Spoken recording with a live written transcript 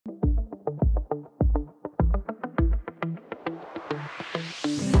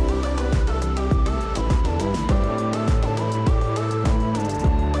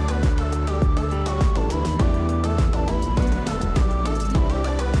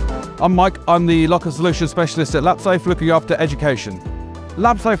I'm Mike, I'm the Locker Solutions Specialist at LapSafe, looking after education.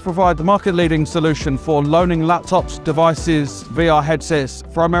 LapSafe provides the market-leading solution for loaning laptops, devices, VR headsets,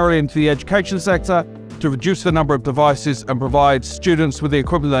 primarily into the education sector, to reduce the number of devices and provide students with the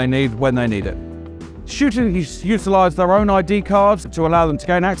equipment they need when they need it. Students utilize their own ID cards to allow them to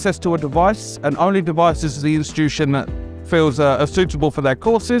gain access to a device, and only devices the institution feels are suitable for their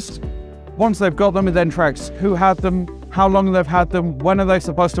courses. Once they've got them, it then tracks who had them, how long they've had them, when are they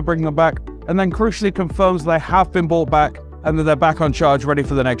supposed to bring them back, and then crucially confirms they have been bought back and that they're back on charge, ready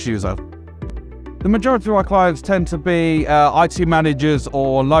for the next user. The majority of our clients tend to be IT managers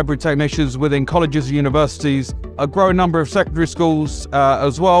or library technicians within colleges and universities, a growing number of secondary schools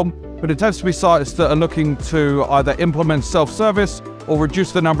as well, but it tends to be sites that are looking to either implement self-service or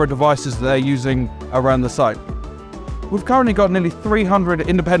reduce the number of devices that they're using around the site. We've currently got nearly 300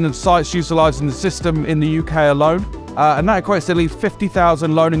 independent sites utilising the system in the UK alone, and that equates to at least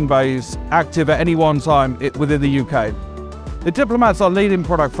 50,000 loaning bays active at any one time within the UK. The Diplomat's our leading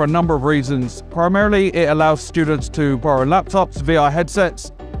product for a number of reasons. Primarily, it allows students to borrow laptops, VR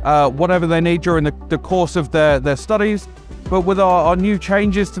headsets, whatever they need during the course of their studies. But with our new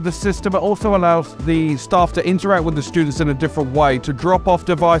changes to the system, it also allows the staff to interact with the students in a different way, to drop off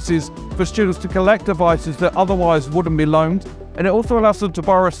devices, for students to collect devices that otherwise wouldn't be loaned. And it also allows them to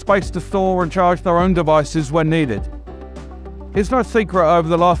borrow space to store and charge their own devices when needed. It's no secret over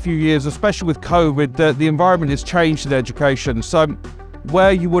the last few years, especially with COVID, that the environment has changed in education. So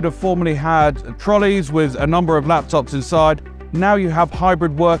where you would have formerly had trolleys with a number of laptops inside, now you have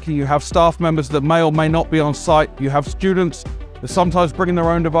hybrid working, you have staff members that may or may not be on site, you have students that sometimes bringing their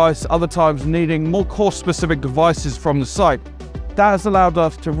own device, other times needing more course-specific devices from the site. That has allowed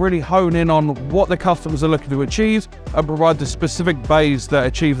us to really hone in on what the customers are looking to achieve and provide the specific bays that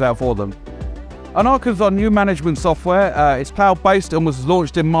achieve that for them. ONARKEN is our new management software. It's cloud-based and was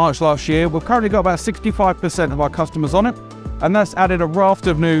launched in March last year. We've currently got about 65% of our customers on it, and that's added a raft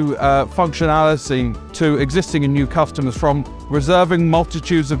of new functionality to existing and new customers, from reserving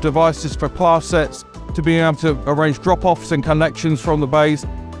multitudes of devices for class sets to being able to arrange drop-offs and collections from the bays,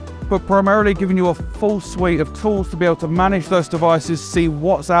 but primarily giving you a full suite of tools to be able to manage those devices, see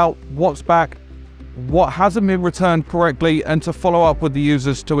what's out, what's back, what hasn't been returned correctly, and to follow up with the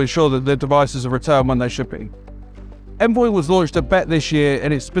users to ensure that their devices are returned when they should be. Envoy was launched at Bett this year,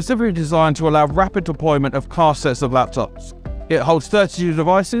 and it's specifically designed to allow rapid deployment of class sets of laptops. It holds 32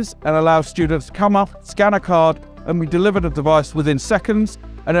 devices and allows students to come up, scan a card, and be delivered a device within seconds,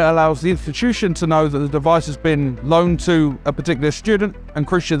 and it allows the institution to know that the device has been loaned to a particular student, and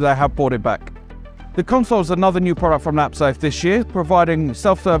crucially they have bought it back. The console is another new product from LapSafe this year, providing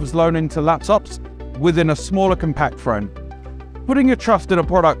self-service loaning to laptops within a smaller compact frame. Putting your trust in a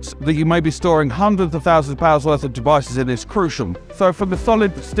product that you may be storing hundreds of thousands of pounds worth of devices in is crucial. So from the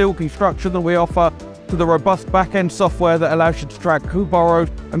solid steel construction that we offer to the robust back-end software that allows you to track who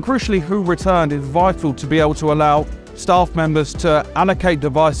borrowed and crucially who returned, is vital to be able to allow staff members to allocate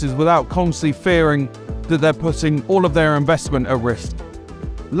devices without constantly fearing that they're putting all of their investment at risk.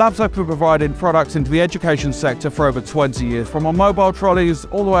 LapSafe have provided products into the education sector for over 20 years, from our mobile trolleys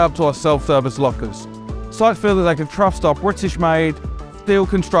all the way up to our self-service lockers. Sites feel that they can trust our British-made,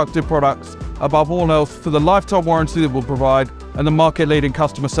 steel-constructed products above all else for the lifetime warranty that we'll provide and the market-leading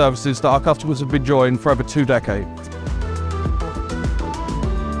customer services that our customers have been enjoying for over 2 decades.